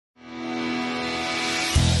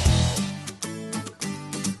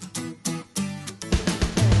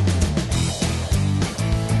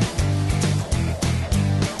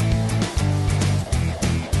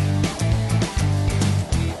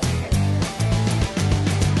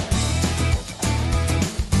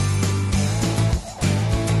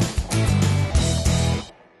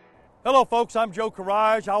Hello folks, I'm Joe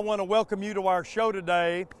Courrege. I want to welcome you to our show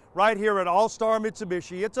today right here at All Star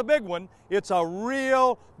Mitsubishi. It's a big one. It's a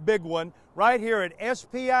real big one right here at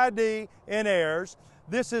SPID in Ayers.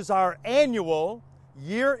 This is our annual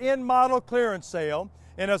year-end model clearance sale.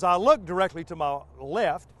 And as I look directly to my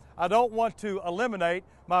left, I don't want to eliminate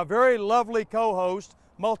my very lovely co-host,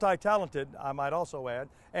 multi-talented, I might also add,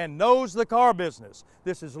 and knows the car business.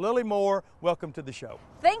 This is Lily Moore. Welcome to the show.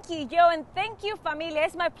 Thank you, Joe, and thank you, familia.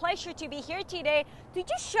 It's my pleasure to be here today to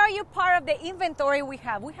just show you part of the inventory we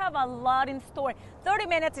have. We have a lot in store. 30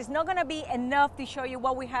 minutes is not going to be enough to show you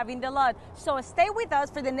what we have in the lot. So stay with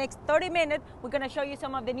us for the next 30 minutes. We're going to show you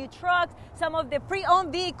some of the new trucks, some of the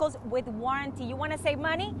pre-owned vehicles with warranty. You want to save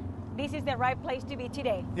money? This is the right place to be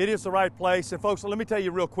today. It is the right place. And folks, let me tell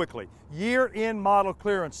you real quickly, year-end model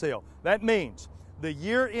clearance sale. That means the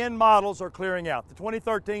year-end models are clearing out. The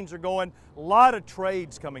 2013s are going, a lot of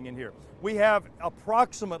trades coming in here. We have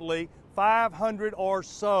approximately 500 or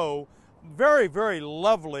so very, very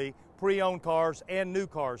lovely pre-owned cars and new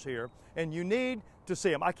cars here. And you need to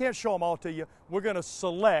see them. I can't show them all to you. We're going to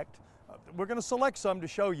select some to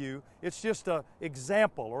show you. It's just an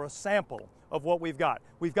example or a sample of what we've got.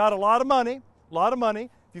 We've got a lot of money, If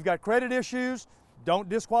you've got credit issues, don't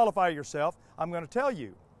disqualify yourself. I'm going to tell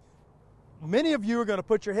you, many of you are going to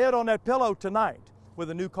put your head on that pillow tonight with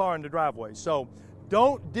a new car in the driveway. So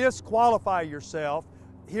don't disqualify yourself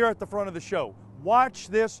here at the front of the show. Watch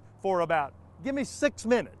this for about, give me 6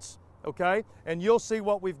 minutes, okay? And you'll see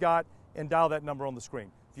what we've got and dial that number on the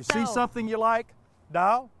screen. If you see something you like,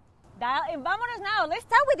 dial. And vámonos now. Let's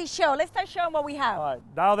start with the show. Let's start showing what we have. All right,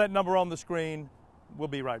 dial that number on the screen. We'll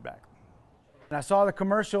be right back. And I saw the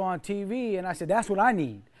commercial on TV, and I said, that's what I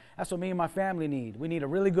need. That's what me and my family need. We need a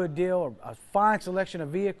really good deal, a fine selection of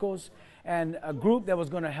vehicles, and a group that was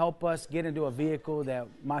going to help us get into a vehicle that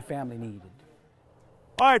my family needed.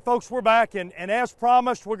 All right, folks, we're back, and as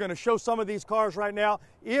promised, we're going to show some of these cars right now.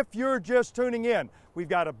 If you're just tuning in, we've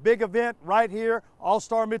got a big event right here, All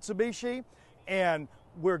Star Mitsubishi, and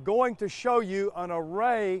we're going to show you an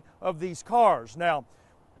array of these cars. Now,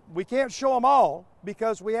 we can't show them all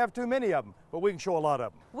because we have too many of them, but we can show a lot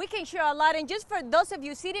of them. We can show a lot, and just for those of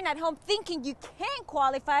you sitting at home thinking you can't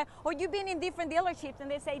qualify, or you've been in different dealerships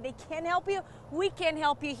and they say they can't help you, we can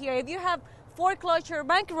help you here. If you have foreclosure,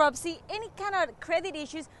 bankruptcy, any kind of credit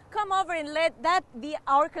issues, come over and let that be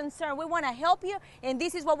our concern. We want to help you, and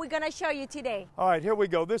this is what we're going to show you today. All right, here we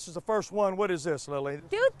go. This is the first one. What is this, Lily?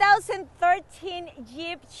 2013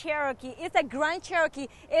 Jeep Cherokee. It's a Grand Cherokee.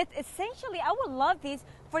 It's essentially, I would love this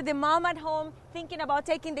for the mom at home thinking about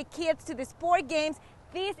taking the kids to the sport games.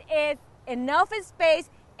 This is enough space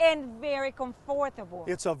and very comfortable.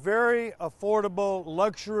 It's a very affordable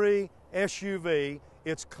luxury SUV.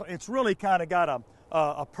 It's really kind of got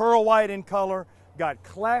a pearl white in color, got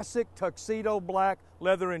classic tuxedo black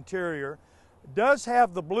leather interior. Does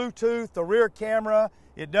have the Bluetooth, the rear camera.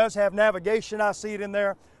 It does have navigation. I see it in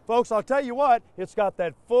there. Folks, I'll tell you what, it's got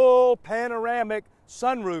that full panoramic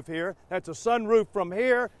sunroof here. That's a sunroof from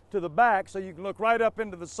here to the back, so you can look right up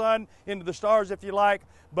into the sun, into the stars if you like,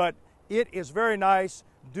 but it is very nice.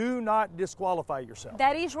 Do not disqualify yourself.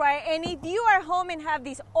 That is right. And if you are home and have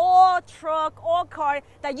this old truck, old car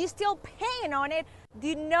that you're still paying on it,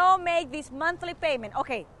 do not make this monthly payment.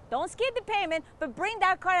 Okay, don't skip the payment, but bring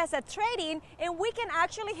that car as a trade-in, and we can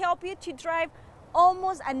actually help you to drive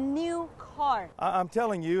almost a new car. I'm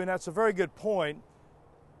telling you, and that's a very good point,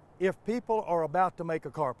 if people are about to make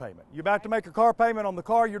a car payment, you're about to make a car payment on the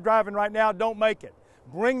car you're driving right now, don't make it.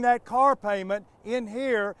 Bring that car payment in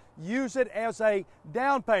here, use it as a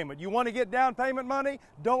down payment. You want to get down payment money?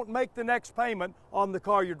 Don't make the next payment on the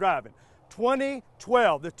car you're driving.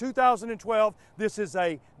 2012, this is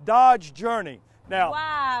a Dodge Journey. Now,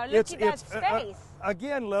 wow, look at that space.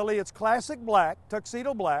 Again, Lily, it's classic black,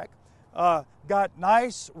 tuxedo black, got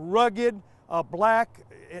nice, rugged black.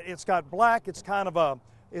 It's got black, it's kind of a,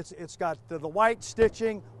 it's got the white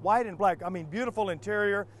stitching, white and black. I mean, beautiful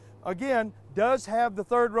interior. Again, does have the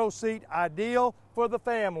third row seat, ideal for the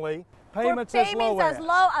family. Payments as low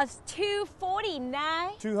as $249.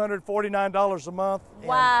 $249 a month.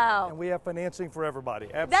 Wow. And we have financing for everybody.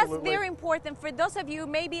 Absolutely. That's very important for those of you,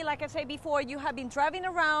 maybe like I said before, you have been driving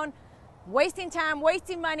around, wasting time,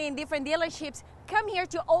 wasting money in different dealerships. Come here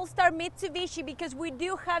to All Star Mitsubishi because we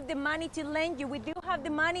do have the money to lend you. We do have the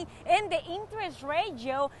money and the interest rate,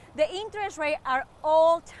 Joe. The interest rate are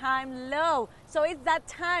all-time low. So it's that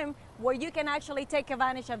time where you can actually take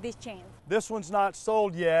advantage of this chance. This one's not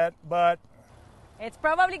sold yet, but it's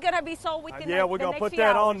probably going to be sold within yeah, we're going to put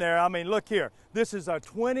that on there. I mean, look here. This is a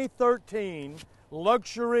 2013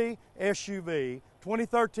 luxury SUV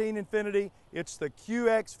 2013 Infiniti. It's the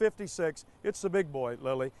QX56. It's the big boy,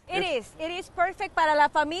 Lily. It is perfect para la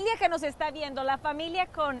familia que nos está viendo. La familia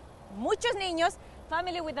con muchos niños,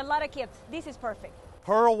 family with a lot of kids. This is perfect.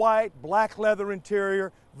 Pearl white, black leather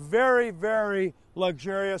interior, very, very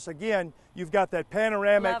luxurious. Again, you've got that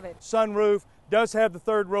panoramic sunroof, does have the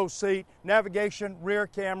third row seat, navigation, rear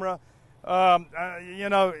camera. You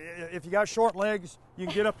know, if you got short legs, you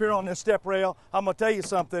can get up here on this step rail. I'm going to tell you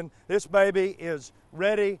something. This baby is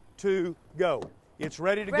ready to go. It's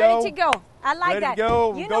ready to go. Ready to go. I like that. Ready to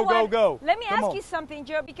go. You know go, what? go. Let me ask you something,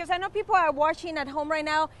 Joe, because I know people are watching at home right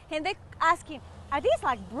now, and they're asking, are these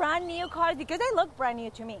like brand new cars? Because they look brand new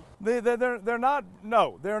to me. They're not,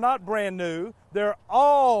 no, they're not brand new. They're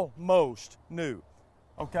almost new.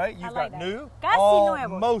 Okay? You've got new,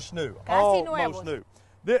 almost new. Almost new.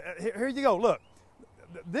 Here you go. Look,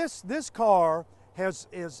 this car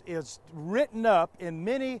is written up in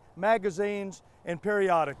many magazines and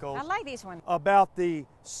periodicals. I like this one. About the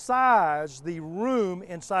size, the room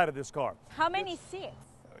inside of this car. How many seats?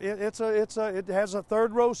 It has a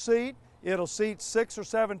third row seat. It'll seat 6 or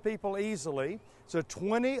 7 people easily. It's a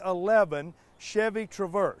 2011 Chevy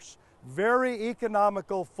Traverse. Very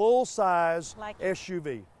economical, full-size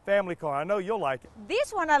SUV. Family car. I know you'll like it.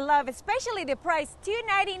 This one I love, especially the price,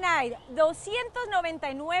 $299,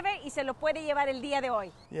 $299 y se lo puede llevar el día de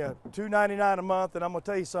hoy. Yeah, $299 a month, and I'm going to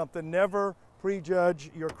tell you something, never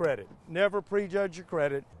prejudge your credit. Never prejudge your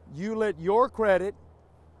credit. You let your credit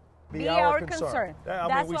be our concern.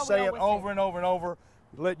 I mean, we say it over and over and over.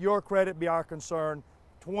 Let your credit be our concern.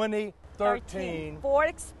 2013 Ford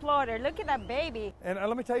Explorer. Look at that baby. And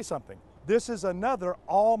let me tell you something. This is another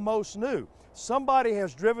almost new. Somebody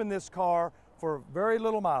has driven this car for very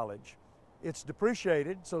little mileage. It's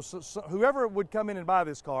depreciated, so whoever would come in and buy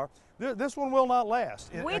this car, this one will not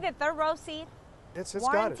last. With the third row seat, it's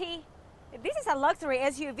warranty. Got it. This is a luxury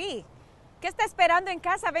SUV. ¿Qué está esperando en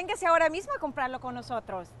casa? Véngase ahora mismo a comprarlo con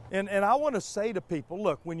nosotros. And I want to say to people,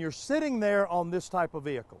 look, when you're sitting there on this type of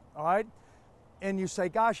vehicle, all right, and you say,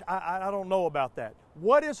 gosh, I don't know about that.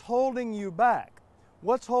 What is holding you back?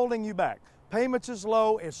 What's holding you back? Payments as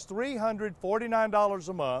low as $349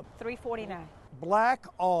 a month. $349. Black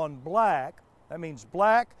on black. That means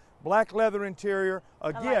black leather interior.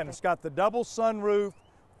 Again, it's got the double sunroof,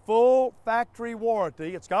 full factory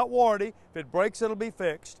warranty. It's got warranty. If it breaks, it'll be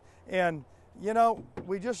fixed. And, you know,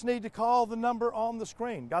 we just need to call the number on the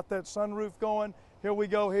screen. Got that sunroof going. Here we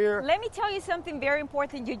go here. Let me tell you something very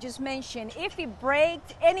important you just mentioned. If it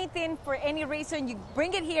breaks anything for any reason, you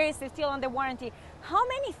bring it here, it's still under warranty. How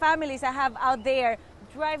many families I have out there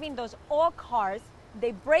driving those old cars,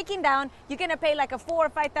 they breaking down, you're going to pay like a $4,000 or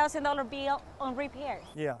 $5,000 bill on repairs.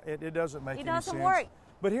 Yeah, it doesn't make any sense. It doesn't work.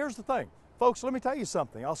 But here's the thing. Folks, let me tell you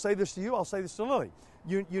something. I'll say this to you, I'll say this to Lily.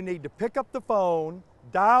 You need to pick up the phone,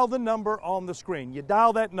 dial the number on the screen. You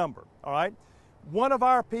dial that number, all right? One of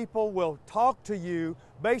our people will talk to you,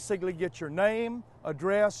 basically get your name,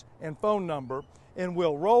 address, and phone number, and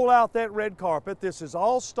we'll roll out that red carpet. This is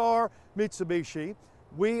All Star Mitsubishi.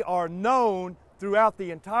 We are known throughout the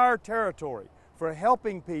entire territory for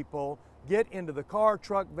helping people get into the car,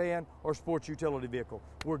 truck, van, or sports utility vehicle.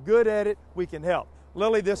 We're good at it. We can help.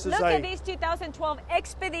 Lily, this is Look at this 2012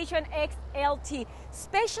 Expedition XLT,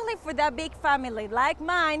 especially for that big family like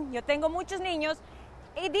mine. Yo tengo muchos niños.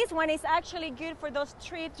 This one is actually good for those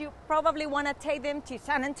trips. You probably want to take them to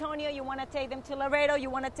San Antonio, you want to take them to Laredo, you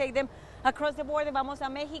want to take them across the border, vamos a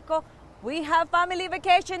Mexico. We have family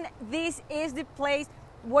vacation. This is the place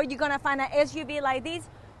where you're going to find an SUV like this.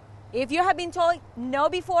 If you have been told no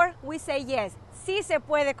before, we say yes. Sí se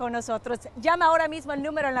puede con nosotros. Llama ahora mismo el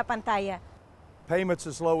número en la pantalla. Payments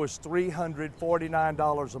as low as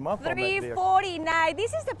 $349 a month on that vehicle. $349.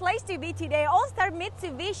 This is the place to be today. All Star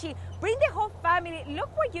Mitsubishi. Bring the whole family. Look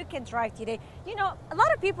what you can drive today. You know, a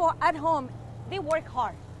lot of people at home, they work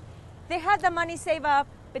hard. They have the money saved up,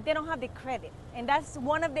 but they don't have the credit. And that's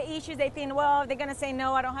one of the issues. They think, well, they're going to say,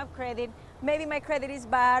 no, I don't have credit. Maybe my credit is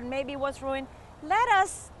bad. Maybe it was ruined. Let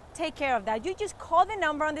us take care of that. You just call the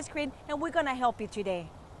number on the screen, and we're going to help you today.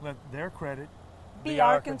 Let their credit be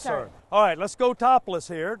our concern. All right, let's go topless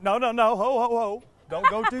here. No, ho. Don't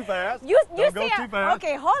go too fast. Don't go too fast.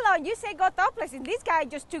 Okay, hold on. You say go topless, and this guy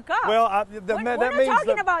just took off. Well, we're not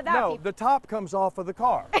talking about that. No, the top comes off of the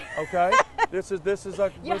car. Okay, this is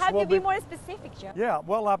a. You have to be more specific, Joe. Yeah,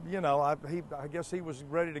 well, I guess he was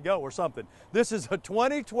ready to go or something. This is a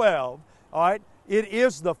 2012. All right, it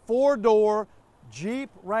is the 4-door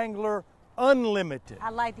Jeep Wrangler Unlimited.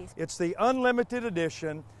 I like this. It's the Unlimited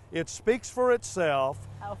edition. It speaks for itself.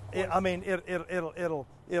 Of course. I mean,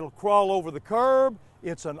 it'll crawl over the curb.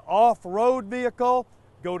 It's an off-road vehicle.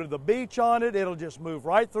 Go to the beach on it, it'll just move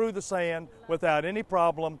right through the sand without any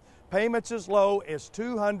problem. Payments as low as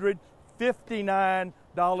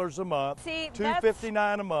 $259 a month. See,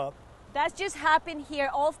 $259 a month. That's just happened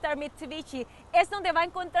here, All Star Mitsubishi. Es donde va a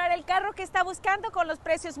encontrar el carro que está buscando con los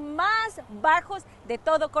precios más bajos de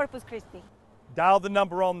todo Corpus Christi. Dial the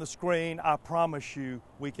number on the screen. I promise you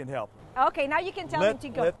we can help. Okay, now you can tell him to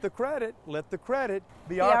go. Let the credit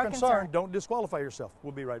be our concern. Don't disqualify yourself.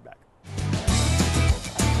 We'll be right back.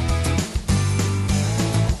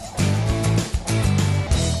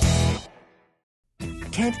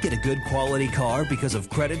 Can't get a good quality car because of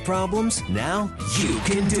credit problems? Now you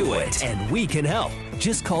can do it, and we can help.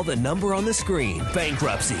 Just call the number on the screen.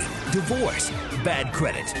 Bankruptcy, divorce, bad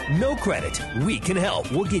credit, no credit. We can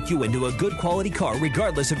help. We'll get you into a good quality car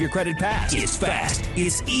regardless of your credit past. It's fast.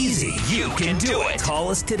 It's easy. You can do it. Call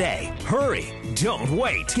us today. Hurry. Don't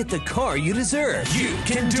wait. Get the car you deserve. You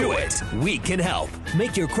can do it. We can help.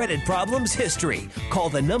 Make your credit problems history. Call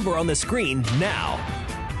the number on the screen now.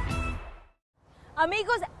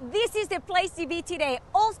 Amigos, this is the place to be today,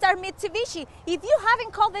 All Star Mitsubishi. If you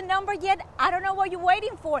haven't called the number yet, I don't know what you're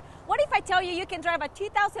waiting for. What if I tell you you can drive a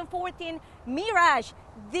 2014 Mirage,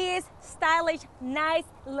 this stylish, nice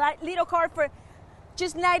little car for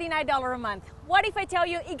just $99 a month? What if I tell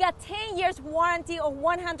you it got 10 years warranty or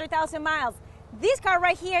 100,000 miles? This car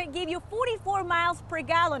right here gives you 44 miles per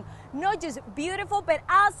gallon. Not just beautiful, but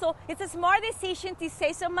also it's a smart decision to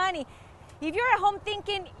save some money. If you're at home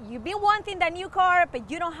thinking you've been wanting that new car, but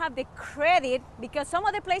you don't have the credit because some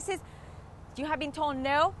of the places you have been told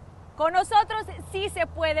no, con nosotros sí se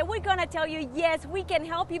puede. We're gonna tell you yes, we can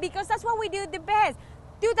help you because that's what we do the best.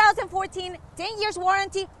 2014, 10 years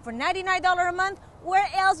warranty for $99 a month. Where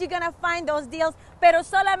else you gonna find those deals? Pero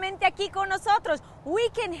solamente aquí con nosotros. We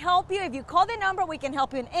can help you. If you call the number, we can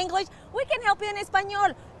help you in English. We can help you en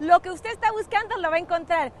español. Lo que usted está buscando lo va a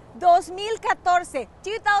encontrar. 2014,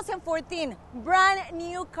 2014, brand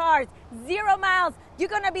new cars, 0 miles. You're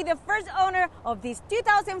gonna be the first owner of this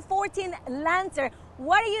 2014 Lancer.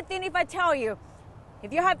 What do you think if I tell you?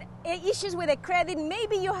 If you have issues with the credit,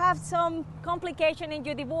 maybe you have some complication in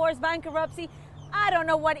your divorce, bankruptcy, I don't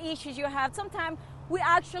know what issues you have. Sometimes we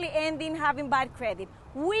actually end in having bad credit.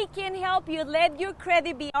 We can help you. Let your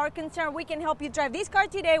credit be our concern. We can help you drive this car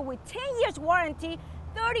today with 10 years warranty,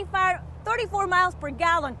 34 miles per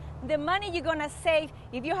gallon. The money you're gonna save,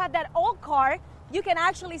 if you have that old car, you can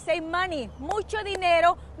actually save money, mucho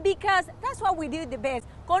dinero, because that's what we do the best.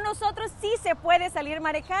 Con nosotros sí se puede salir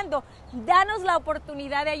manejando. Danos la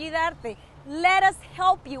oportunidad de ayudarte. Let us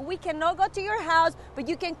help you. We cannot go to your house, but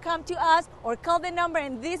you can come to us or call the number.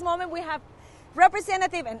 In this moment, we have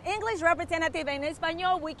representative in English, representative in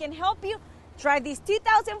Espanol. We can help you drive this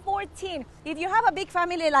 2014. If you have a big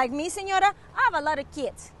family like me, señora, I have a lot of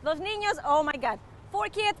kids. Los niños, oh my God, 4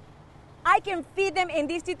 kids. I can fit them in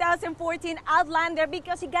this 2014 Outlander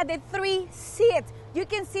because it got the 3 seats. You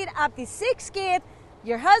can sit up to 6 kids,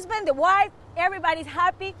 your husband, the wife, everybody's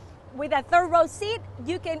happy. With a 3rd row seat,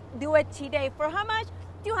 you can do it today. For how much?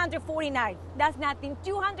 $249. That's nothing.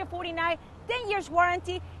 $249, 10 years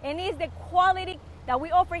warranty, and it's the quality that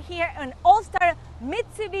we offer here on All Star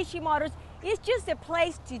Mitsubishi Motors. It's just a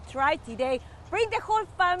place to try today. Bring the whole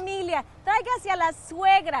familia. Tráigase a la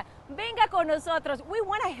suegra. Venga con nosotros. We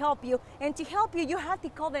want to help you. And to help you, you have to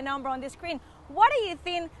call the number on the screen. What do you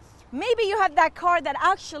think? Maybe you have that car that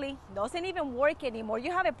actually doesn't even work anymore.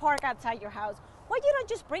 You have a park outside your house. Why you don't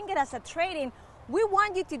just bring it as a trade-in? We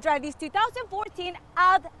want you to drive this 2014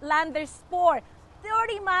 Outlander Sport,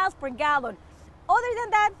 30 miles per gallon. Other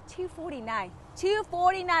than that, $249.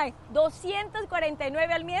 $249. $249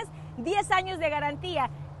 al mes, 10 años de garantía,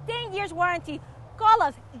 10 years warranty. Call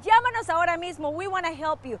us. Llámanos ahora mismo. We want to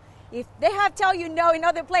help you. If they have tell you no in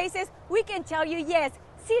other places, we can tell you yes.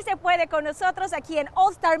 Sí se puede con nosotros aquí en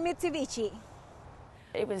All Star Mitsubishi.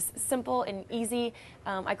 It was simple and easy.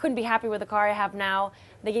 I couldn't be happy with the car I have now.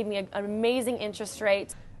 They gave me an amazing interest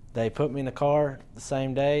rate. They put me in the car the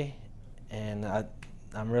same day, and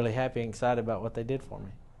I'm really happy and excited about what they did for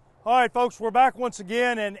me. All right, folks, we're back once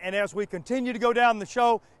again, and as we continue to go down the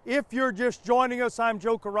show, if you're just joining us, I'm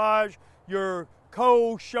Joe Courrege, your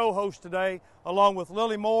co-show host today, along with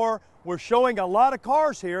Mena-Moore. We're showing a lot of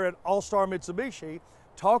cars here at All Star Mitsubishi,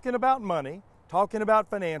 talking about money, talking about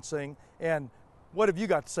financing, and what have you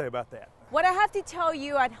got to say about that? What I have to tell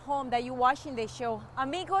you at home that you're watching the show,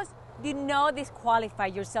 amigos, do not disqualify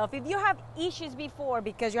yourself. If you have issues before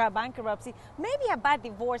because you have bankruptcy, maybe a bad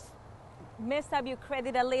divorce, messed up your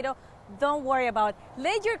credit a little, don't worry about it.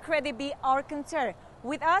 Let your credit be our concern.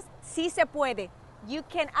 With us, sí se puede. You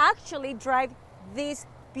can actually drive this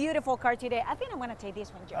beautiful car today. I think I'm going to take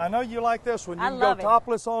this one, Joe. I know you like this one. You I can love go it.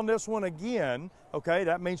 topless on this one again. Okay,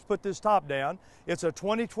 that means put this top down. It's a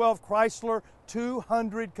 2012 Chrysler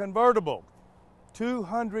 200 convertible.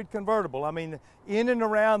 200 convertible. I mean, in and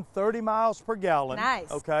around 30 miles per gallon.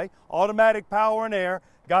 Nice. Okay, automatic power and air.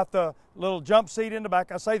 Got the little jump seat in the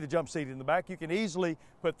back. I say the jump seat in the back. You can easily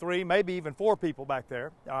put 3, maybe even 4 people back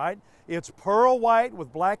there. All right. It's pearl white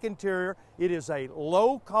with black interior. It is a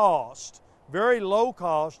low cost, very low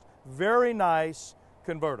cost, very nice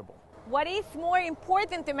convertible. What is more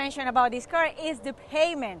important to mention about this car is the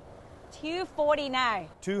payment. $249.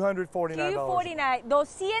 $249. $249.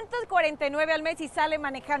 $249 al mes y sale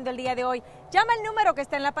manejando el día de hoy. Llama el número que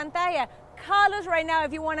está en la pantalla. Call us right now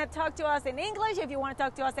if you want to talk to us in English, if you want to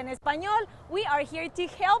talk to us in Espanol. We are here to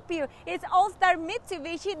help you. It's All Star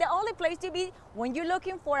Mitsubishi, the only place to be when you're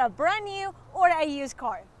looking for a brand new or a used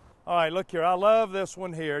car. All right, look here. I love this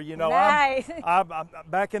one here. You know, Nice. I'm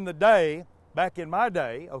back in the day, back in my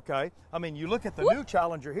day, okay, I mean, you look at the new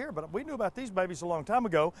Challenger here, but we knew about these babies a long time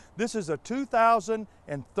ago. This is a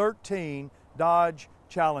 2013 Dodge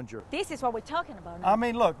Challenger. This is what we're talking about now. I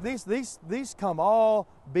mean, look, these come all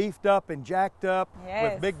beefed up and jacked up Yes.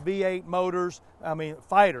 with big V8 motors. I mean,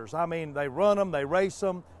 fighters. I mean, they run them, they race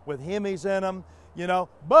them with Hemis in them, you know.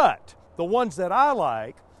 But the ones that I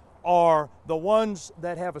like are the ones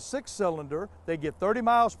that have a 6-cylinder. They get 30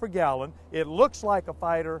 miles per gallon. It looks like a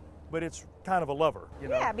fighter, but it's kind of a lover, you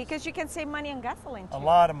know. Yeah, because you can save money on gasoline too. A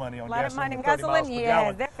lot of money on A lot of gasoline. money on with 30 miles gasoline, per yes,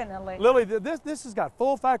 gallon. definitely. Lily, this has got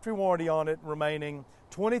full factory warranty on it remaining.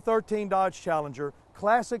 2013 Dodge Challenger,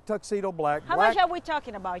 classic tuxedo black. How much are we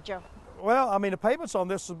talking about, Joe? Well, I mean, the payments on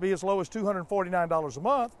this would be as low as $249 a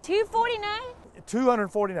month. $249?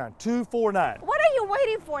 $249. What are you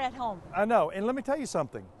waiting for at home? I know, and let me tell you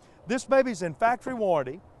something. This baby's in factory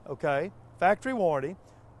warranty, okay? Factory warranty,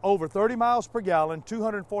 over 30 miles per gallon,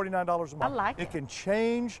 $249 a month. I like it. It can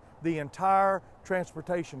change the entire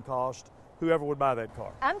transportation cost, whoever would buy that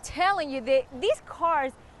car. I'm telling you, these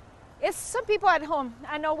cars, it's some people at home.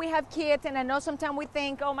 I know we have kids, and I know sometimes we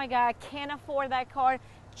think, oh my God, I can't afford that car.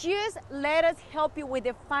 Just let us help you with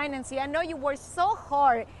the financing. I know you work so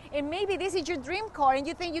hard, and maybe this is your dream car, and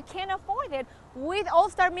you think you can't afford it. With All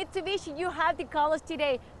Star Mitsubishi, you have to call us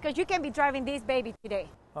today because you can be driving this baby today.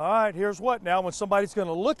 All right, here's what now. When somebody's going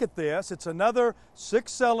to look at this, it's another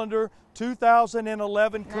 6-cylinder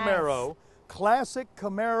 2011 Camaro, classic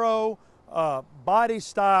Camaro body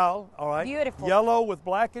style. All right, Beautiful. Yellow with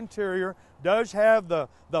black interior. Does have the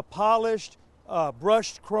polished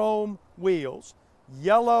brushed chrome wheels.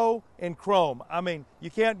 Yellow and chrome. I mean, you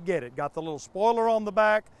can't get it. Got the little spoiler on the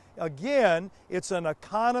back. Again, it's an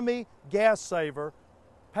economy gas saver.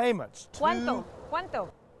 Payments. ¿Cuánto?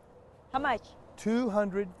 How much?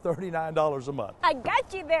 $239 a month. I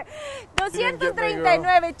got you there. didn't get me, girl.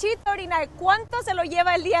 $239, $239. ¿Cuánto se lo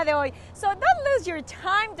lleva el día de hoy? So don't lose your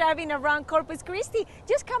time driving around Corpus Christi.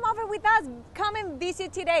 Just come over with us. Come and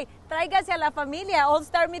visit today. Tráigase a la familia, All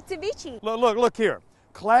Star Mitsubishi. Look here.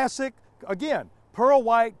 Classic, again, pearl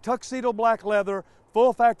white, tuxedo black leather,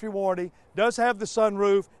 full factory warranty, does have the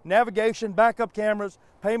sunroof, navigation, backup cameras,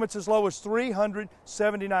 payments as low as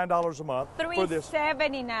 $379 a month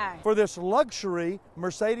 $379. for this luxury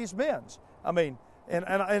Mercedes-Benz. I mean,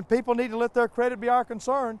 and people need to let their credit be our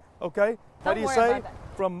concern, okay? How Don't do you worry say? about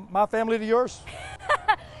that. From my family to yours?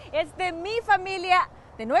 Es de mi familia,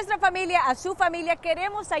 de nuestra familia a su familia.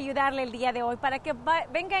 Queremos ayudarle el día de hoy para que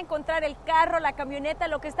venga a encontrar el carro, la camioneta,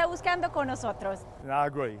 lo que está buscando con nosotros. I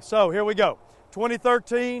agree. So here we go.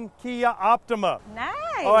 2013 Kia Optima.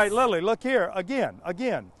 Nice. All right, Lily, look here.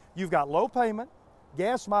 Again, you've got low payment,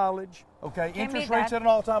 gas mileage, okay, Can't interest beat rates that. at an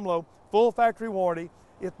all-time low, full factory warranty.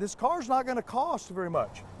 This car's not going to cost very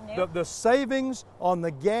much. Nope. The savings on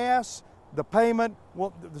the gas, the payment,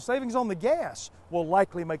 well, the savings on the gas will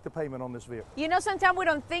likely make the payment on this vehicle. You know, sometimes we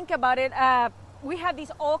don't think about it. We have this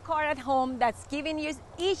old car at home that's giving you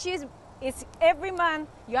issues. It's every month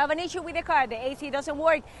you have an issue with the car. The AC doesn't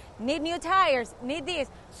work. Need new tires. Need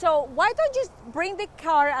this. So why don't you just bring the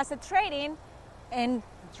car as a trade-in and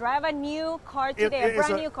drive a new car today, a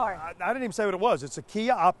brand new car? I didn't even say what it was. It's a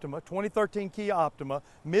Kia Optima, 2013 Kia Optima,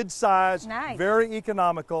 mid-size, Nice. very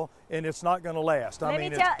economical, and it's not going to last. Let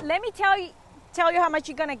me tell you how much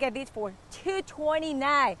you're gonna get this for.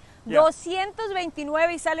 $229. Yeah. $229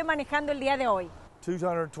 y sale manejando el día de hoy.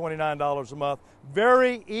 $229 a month.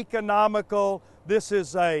 Very economical. This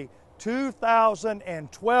is a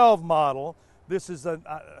 2012 model. This is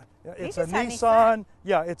it's a Nissan.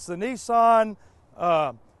 Yeah, it's the Nissan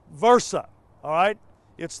Versa. All right,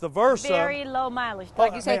 it's the Versa. Very low mileage,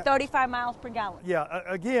 like you say, man. 35 miles per gallon. Yeah,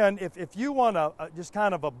 again, if you want just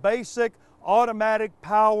kind of a basic automatic,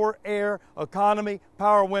 power, air, economy,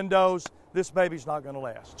 power windows. This baby's not going to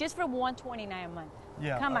last. Just for $129 a month.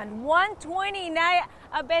 Yeah. Come on, $129.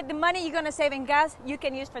 I bet the money you're going to save in gas, you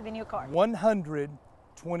can use for the new car.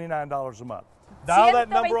 $129 a month. Dial that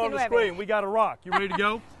number on the 129. screen. We got to rock. You ready to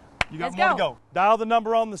go? You got Let's more to go. go. Dial the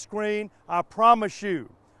number on the screen. I promise you,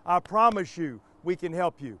 we can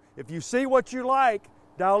help you. If you see what you like,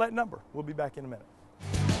 dial that number. We'll be back in a minute.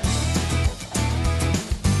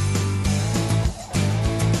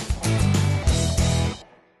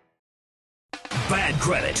 Bad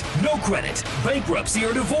credit, no credit, bankruptcy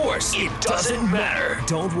or divorce. It doesn't matter.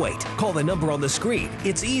 Don't wait. Call the number on the screen.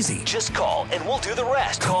 It's easy. Just call and we'll do the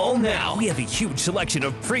rest. Call now. We have a huge selection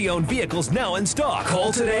of pre-owned vehicles now in stock.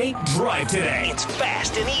 Call today, drive today. It's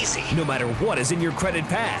fast and easy. No matter what is in your credit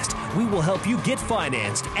past, we will help you get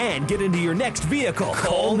financed and get into your next vehicle.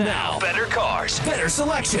 Call now. Better cars, better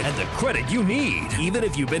selection, and the credit you need. Even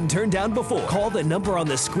if you've been turned down before, call the number on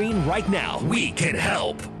the screen right now. We can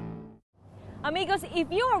help. Amigos,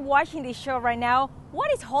 if you are watching this show right now,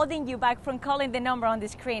 what is holding you back from calling the number on the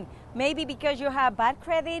screen? Maybe because you have bad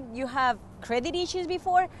credit, you have credit issues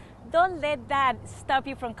before? Don't let that stop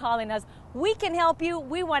you from calling us. We can help you.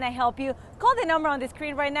 We want to help you. Call the number on the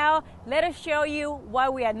screen right now. Let us show you why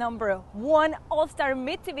we are number one All Star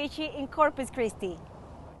Mitsubishi in Corpus Christi.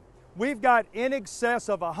 We've got in excess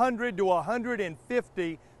of 100 to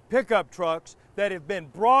 150 pickup trucks that have been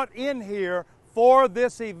brought in here for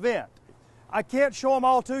this event. I can't show them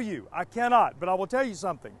all to you. I cannot, but I will tell you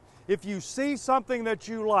something. If you see something that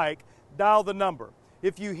you like, dial the number.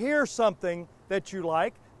 If you hear something that you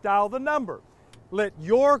like, dial the number. Let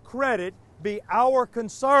your credit be our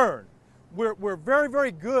concern. We're very,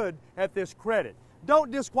 very good at this credit.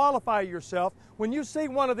 Don't disqualify yourself when you see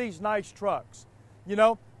one of these nice trucks. You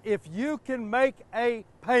know, if you can make a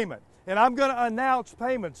payment, and I'm going to announce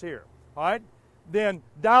payments here, all right? Then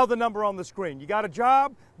dial the number on the screen. You got a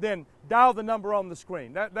job? Then dial the number on the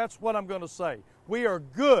screen. That's what I'm going to say. We are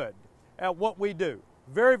good at what we do.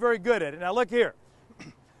 Very, very good at it. Now look here.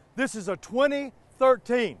 This is a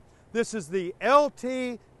 2013. This is the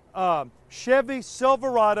LT Chevy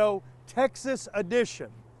Silverado Texas Edition.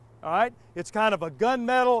 All right? It's kind of a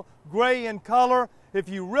gunmetal gray in color. If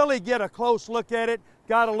you really get a close look at it,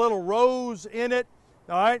 got a little rose in it.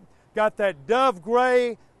 All right? Got that dove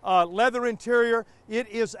gray leather interior. It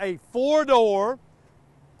is a four-door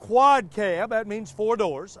quad cab. That means 4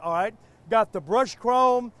 doors. All right. Got the brushed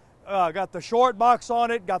chrome. Got the short box on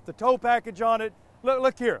it. Got the tow package on it.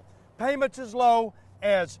 Look here. Payments as low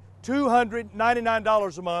as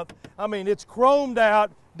 $299 a month. I mean, it's chromed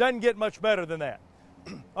out. Doesn't get much better than that.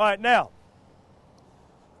 All right. Now,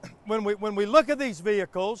 when we look at these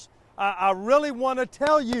vehicles, I really want to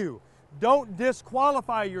tell you, don't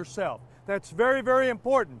disqualify yourself. That's very, very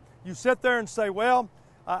important. You sit there and say, well,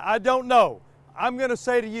 I don't know. I'm going to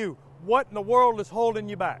say to you, what in the world is holding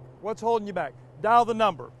you back? What's holding you back? Dial the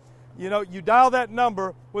number. You know, you dial that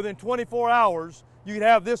number, within 24 hours, you can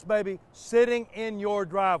have this baby sitting in your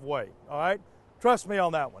driveway, all right? Trust me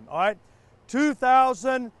on that one, all right?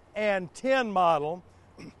 2010 model.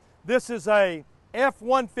 This is a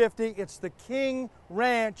F-150. It's the King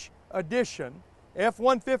Ranch Edition,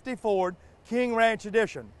 F-150 Ford King Ranch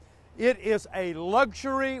Edition. It is a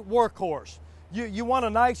luxury workhorse. You want a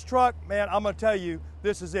nice truck? Man, I'm going to tell you,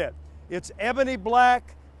 this is it. It's ebony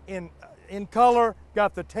black in color,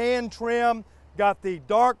 got the tan trim, got the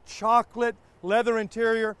dark chocolate leather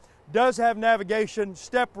interior, does have navigation,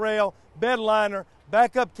 step rail, bed liner,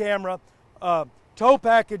 backup camera, tow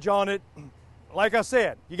package on it. Like I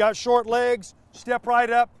said, you got short legs, step right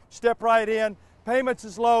up, step right in. Payments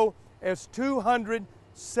as low as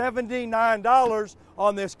 $279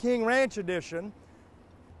 on this King Ranch Edition.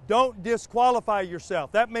 Don't disqualify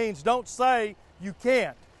yourself. That means don't say you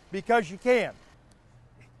can't, because you can.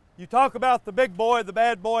 You talk about the big boy, the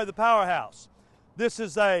bad boy, the powerhouse. This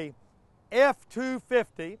is a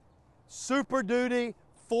F-250 Super Duty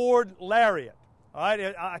Ford Lariat. All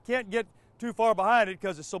right, I can't get too far behind it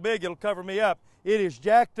because it's so big it'll cover me up. It is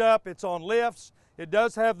jacked up, it's on lifts, it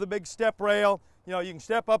does have the big step rail. You know, you can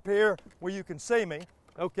step up here where you can see me,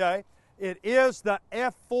 okay? It is the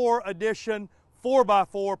F4 Edition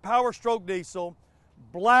 4x4 Power Stroke diesel,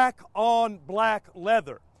 black on black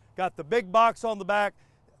leather. Got the big box on the back.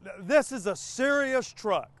 This is a serious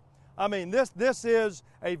truck. I mean, this is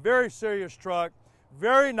a very serious truck,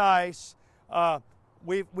 very nice.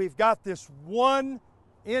 We've got this one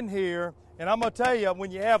in here, and I'm going to tell you, when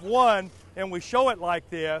you have one and we show it like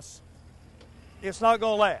this, it's not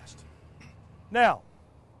going to last. Now,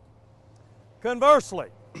 conversely,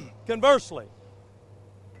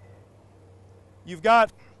 you've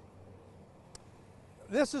got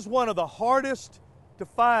This is one of the hardest to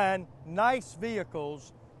find nice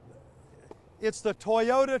vehicles. It's the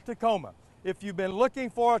Toyota Tacoma. If you've been looking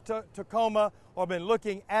for a Tacoma or been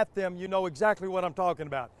looking at them, you know exactly what I'm talking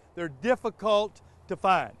about. They're difficult to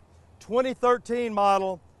find. 2013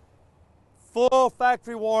 model, full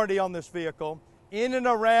factory warranty on this vehicle, in and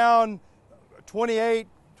around 28,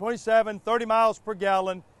 27, 30 miles per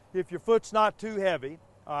gallon if your foot's not too heavy,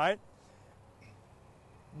 all right?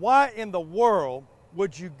 Why in the world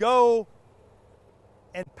would you go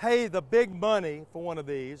and pay the big money for one of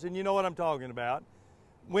these, and you know what I'm talking about,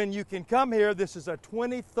 when you can come here? This is a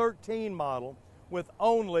 2013 model with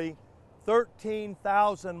only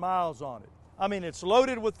 13,000 miles on it. I mean, it's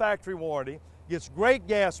loaded with factory warranty, gets great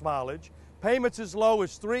gas mileage, payments as low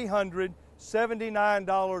as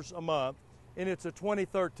 $379 a month, and it's a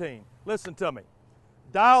 2013. Listen to me.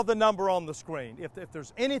 Dial the number on the screen. If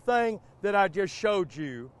there's anything that I just showed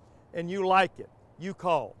you and you like it, you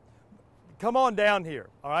call. Come on down here,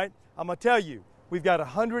 all right? I'm going to tell you, we've got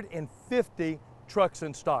 150 trucks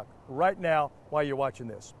in stock right now while you're watching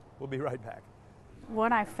this. We'll be right back.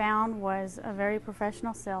 What I found was a very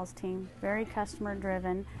professional sales team, very customer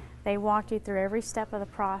driven. They walked you through every step of the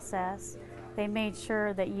process. They made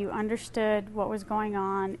sure that you understood what was going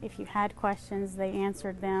on. If you had questions, they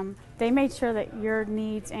answered them. They made sure that your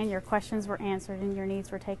needs and your questions were answered and your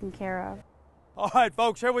needs were taken care of. All right,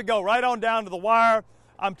 folks, here we go, right on down to the wire.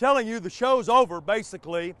 I'm telling you, the show's over,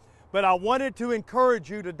 basically, but I wanted to encourage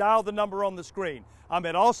you to dial the number on the screen. I'm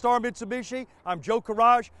at All Star Mitsubishi. I'm Joe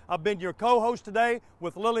Courrege. I've been your co-host today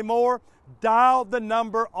with Mena-Moore. Dial the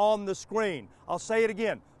number on the screen. I'll say it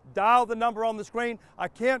again. Dial the number on the screen. I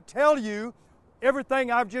can't tell you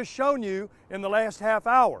everything I've just shown you in the last half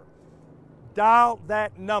hour. Dial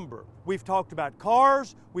that number. We've talked about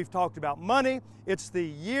cars. We've talked about money. It's the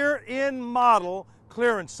year-end model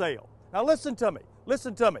clearance sale. Now listen to me.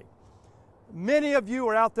 Listen to me. Many of you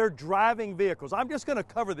are out there driving vehicles. I'm just going to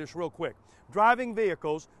cover this real quick. Driving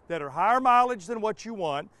vehicles that are higher mileage than what you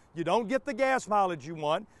want. You don't get the gas mileage you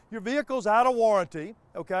want. Your vehicle's out of warranty,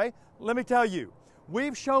 okay? Let me tell you,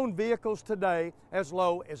 we've shown vehicles today as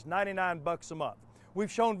low as $99 a month.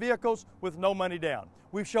 We've shown vehicles with no money down.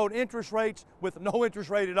 We've shown interest rates with no interest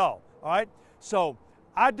rate at all right? So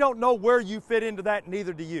I don't know where you fit into that,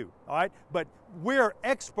 neither do you, all right? But we're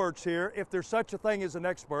experts here, if there's such a thing as an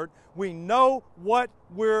expert. We know what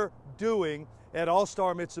we're doing at All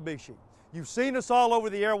Star Mitsubishi. You've seen us all over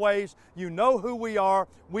the airways. You know who we are.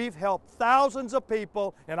 We've helped thousands of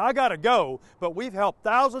people, and I got to go, but we've helped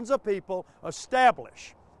thousands of people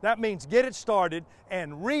establish. That means get it started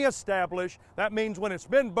and reestablish. That means when it's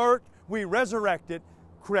been burnt, we resurrect it.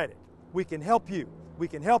 Credit. We can help you. We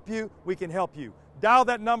can help you. We can help you. Dial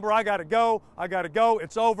that number. I got to go. I got to go.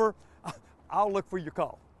 It's over. I'll look for your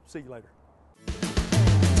call. See you later.